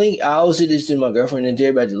personally, I always say this to my girlfriend and to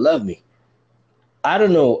everybody that love me. I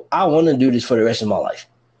don't know. I want to do this for the rest of my life.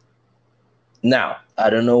 Now, I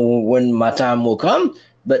don't know when my time will come,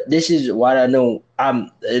 but this is what I know.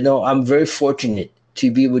 I'm very fortunate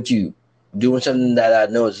to be able to doing something that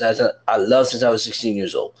I know I love since I was 16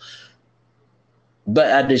 years old. But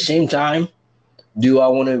at the same time, do I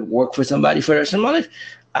want to work for somebody for the rest of my life?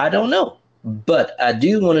 I don't know. But I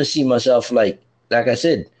do want to see myself like I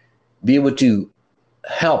said, be able to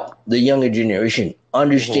help the younger generation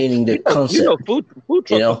Hmm. understanding the concept, Food you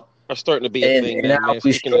trucks know, are starting to be a and thing, how man.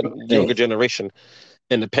 we Speaking of struggle younger thing. generation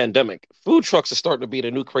in the pandemic, food trucks are starting to be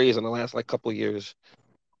the new craze in the last like couple of years.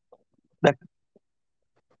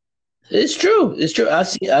 It's true. It's true.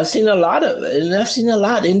 I've seen a lot of it, and I've seen a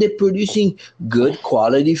lot, and they're producing good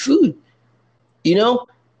quality food. You know,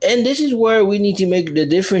 and this is where we need to make the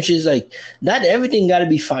difference. Is like not everything got to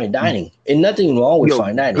be fine dining, and nothing wrong with Yo,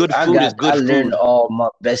 fine dining. good food is I good learned food. all my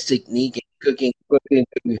best technique in cooking.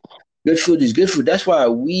 Good food is good food. That's why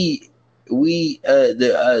the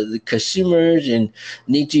consumers and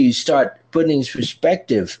need to start putting in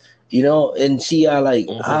perspective, and see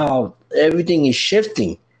Hmm. how everything is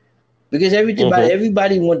shifting because Hmm.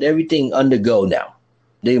 everybody want everything on the go now.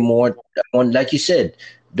 They more want, like you said,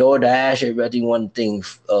 DoorDash. Everybody want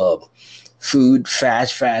things, food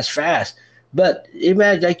fast, fast, fast. But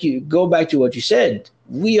imagine, like you go back to what you said.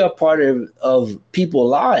 We are part of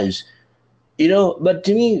people's lives, But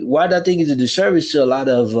to me, what I think is a disservice to a lot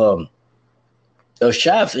of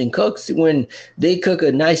chefs and cooks when they cook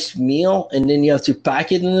a nice meal and then you have to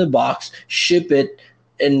pack it in a box, ship it,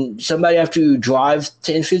 and somebody have to drive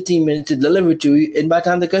 10, 15 minutes to deliver it to you. And by the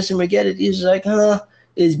time the customer get it, it's like,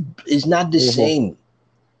 it's not the Hmm. same.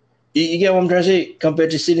 You get what I'm trying to say?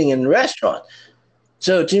 Compared to sitting in a restaurant.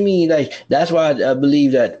 So to me, like that's why I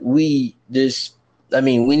believe that we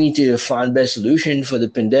need to find best solution for the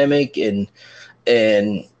pandemic and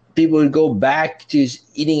people would go back to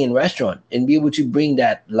eating in restaurant and be able to bring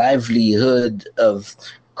that livelihood of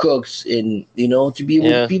cooks and to be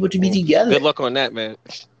able Yeah. people to be Well, together. good luck on that, man.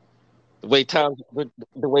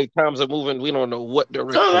 The way times are moving, we don't know what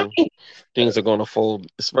So I direction mean, things are going to fold.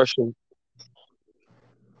 Especially,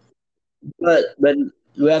 but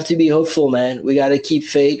we have to be hopeful, man. We got to keep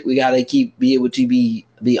faith. We got to keep be able to be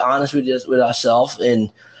honest with ourselves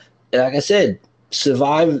and like I said,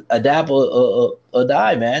 survive, adapt, or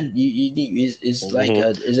die, man. You need it's like hmm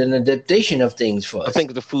it's an adaptation of things for I us.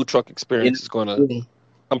 think the food truck You experience is going to. know?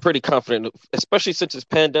 I'm pretty confident, especially since it's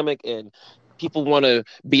pandemic and people want to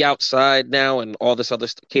be outside now and all this other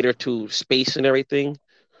cater to space and everything.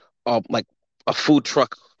 Like a food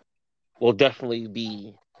truck will definitely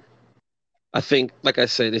be. I think, like I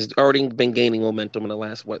said, it's already been gaining momentum in the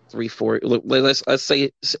last what 3, 4. Let's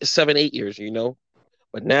say 7, 8 years.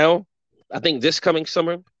 But now, I think this coming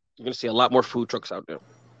summer, you're gonna see a lot more food trucks out there.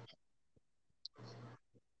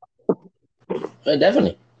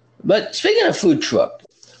 Definitely. But speaking of food truck,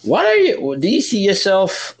 what are you? Do you see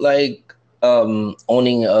yourself like?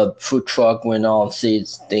 owning a food truck when all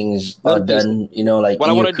these things Let are me tell you something. done, like What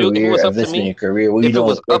I in want your to do if it career, was up to investment in me, your career, where you if it don't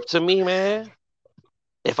was work. up to me, man,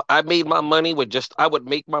 if I made my money with just, I would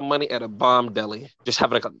make my money at a bomb deli. Just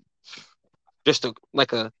have like a, just a,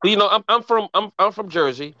 like a, I'm from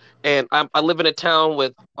Jersey, and I live in a town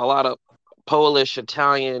with a lot of Polish,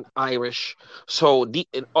 Italian, Irish. So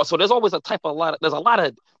there's always a type of lot. There's a lot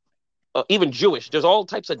of even Jewish. There's all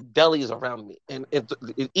types of delis around me, and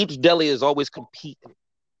each deli is always competing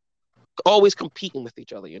with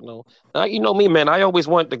each other. You know me, man. I always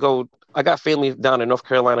wanted to go. I got family down in North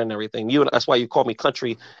Carolina and everything. That's why you call me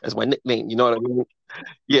Country as my nickname. You know what I mean?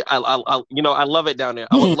 Yeah, I love it down there.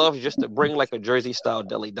 I would love just to bring like a Jersey style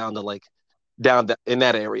deli down to like in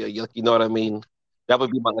that area. You know what I mean? That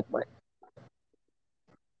would be my.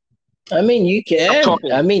 I mean, you I'm can.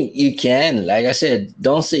 talking. I mean, you can. Like I said,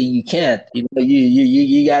 don't say you can't.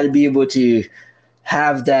 You got to be able to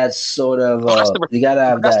have that sort of. Oh, You got to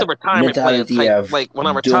have that's the that retirement plan mentality type. of Like when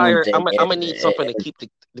I doing retire, things. I'm gonna need something to keep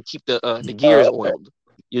the gears Uh, oiled.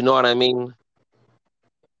 You know what I mean?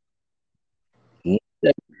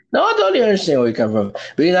 no, I totally understand where you come from.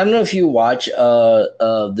 Because I don't know if you watch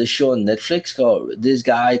the show on Netflix called this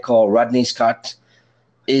guy called Rodney Scott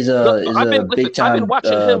is No, a listen. big I've been time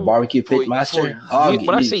watching him barbecue for pit master.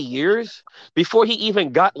 when I say years, before he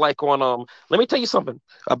even got like on. Let me tell you something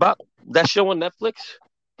about that show on Netflix.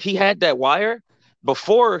 He had that wire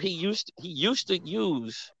before. He used to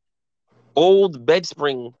use old bed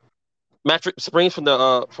mattress springs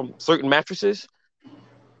from certain mattresses,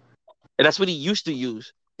 and that's what he used to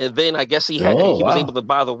use. And then I guess Oh he was able wow. to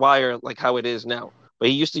buy the wire like how it is now. But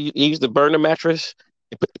he used to burn the mattress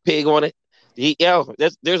and put the pig on it.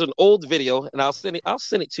 There's an old video, and I'll send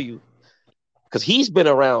it to you because he's been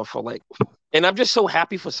around for like, and I'm just so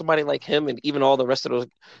happy for somebody like him and even all the rest of those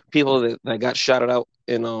people that got shouted out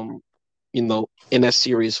in that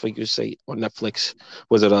series for you say on Netflix.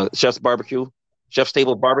 Was it Chef's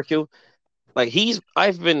Table Barbecue? Like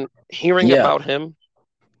I've been hearing Yeah. about him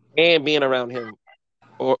and being around him,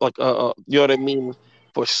 or like you know what I mean,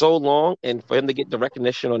 for so long, and for him to get the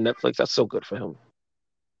recognition on Netflix, that's so good for him.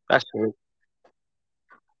 That's great.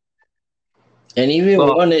 And even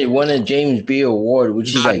Well, won a James Beard Award,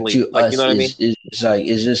 which is like godly, to like you know us what I mean.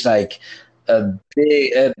 is just like a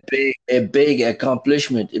big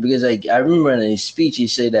accomplishment because like I remember in his speech he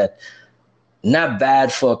said that not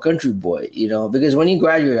bad for a country boy, because when he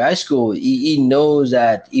graduated high school, he knows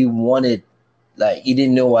that he wanted, like, he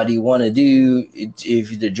didn't know what he wanted to do if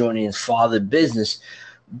he's joining his father's business,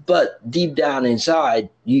 but deep down inside,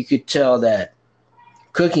 you could tell that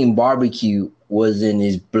cooking barbecue was in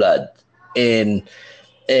his blood, and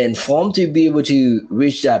for him to be able to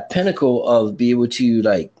reach that pinnacle of be able to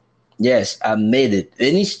like, yes, I made it,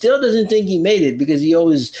 and he still doesn't think he made it because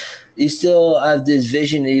he still has this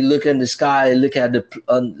vision. He look in the sky, look at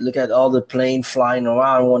all the plane flying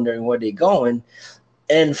around, wondering where they're going,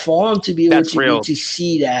 and for him to be able That's to be real. to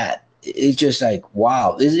see that, it's just like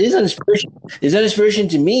wow. It's an inspiration. It's an inspiration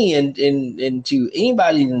to me and to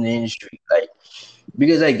anybody in the industry, like,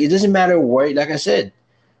 because like it doesn't matter where, like I said,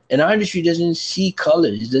 and our industry doesn't see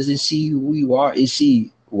colors, it doesn't see who you are, it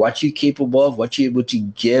see what you're capable of, what you're able to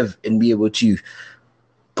give and be able to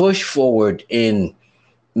push forward and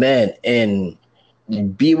man and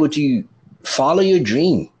be able to follow your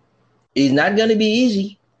dream. It's not gonna be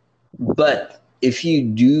easy, but if you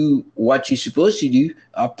do what you're supposed to do,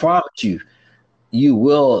 I promise you, you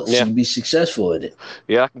will Yeah, be successful in it.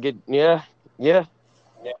 yeah, I can get, yeah, yeah.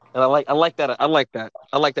 And I like that. I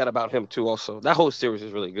like that about him too. Also, that whole series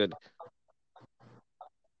is really good.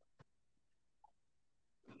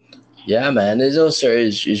 Yeah, man, this also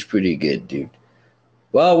is pretty good, dude.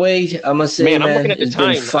 Well, Wade, I must say, Man, I'm looking man, at the it's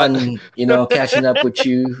been time. fun, catching up with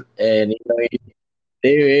you and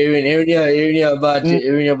hearing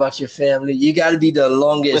about your family. You got to be the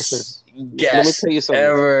Listen, longest let me guest tell you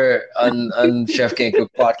something. ever on Chef Can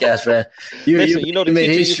Cook podcast, man. You Listen, the you made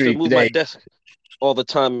teacher used to history move my today. desk all the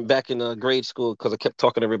time back in grade school because I kept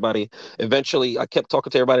talking to everybody. Eventually, I kept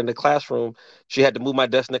talking to everybody in the classroom. She had to move my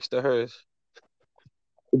desk next to hers.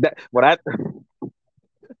 What I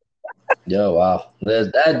Yeah, wow, that's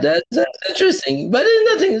interesting. But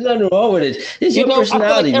there's nothing wrong with it. It's your I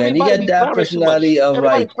feel like personality, man. You everybody got be that frowning too much. personality of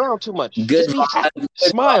Everybody like frown too much. good Just be happy, vibe,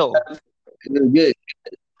 smile. good,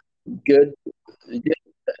 good.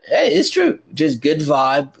 Hey, it's true. Just good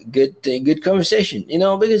vibe, good thing, good conversation.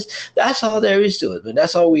 Because that's all there is to it. But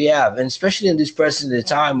that's all we have, and especially in this present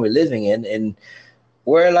time we're living in, and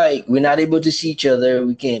we're like we're not able to see each other.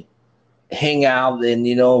 We can't hang out, and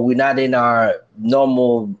we're not in our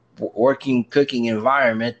normal working cooking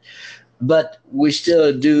environment. but we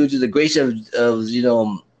still, due to the grace of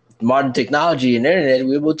modern technology and internet,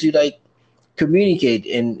 we're able to like communicate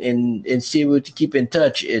and still able to keep in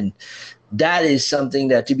touch, and that is something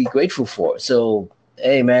that to be grateful for. So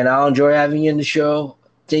hey man, I'll enjoy having you in the show.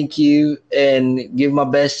 Thank you, and give my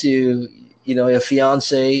best to your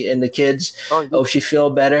fiance and the kids. Oh, you, Hope she feel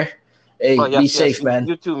better. oh Hey, be yes, yes. safe, man.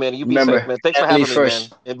 You too, man. You be safe, Remember, man. Thanks for family having me, man.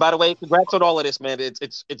 first. And by the way, congrats on all of this, man.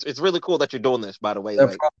 It's really cool that you're doing this. By the way, No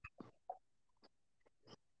like, problem.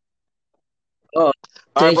 Oh, all right,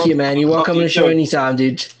 thank bro. you, man. You're I'll talk welcome to to you the show soon. anytime,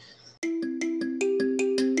 dude.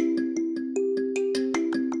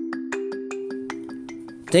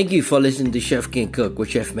 Thank you for listening to Chef Can Cook with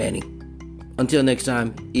Chef Manny. Until next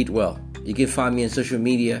time, eat well. You can find me on social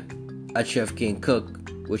media at Chef Can Cook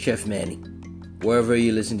with Chef Manny, wherever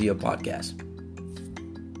you listen to your podcast.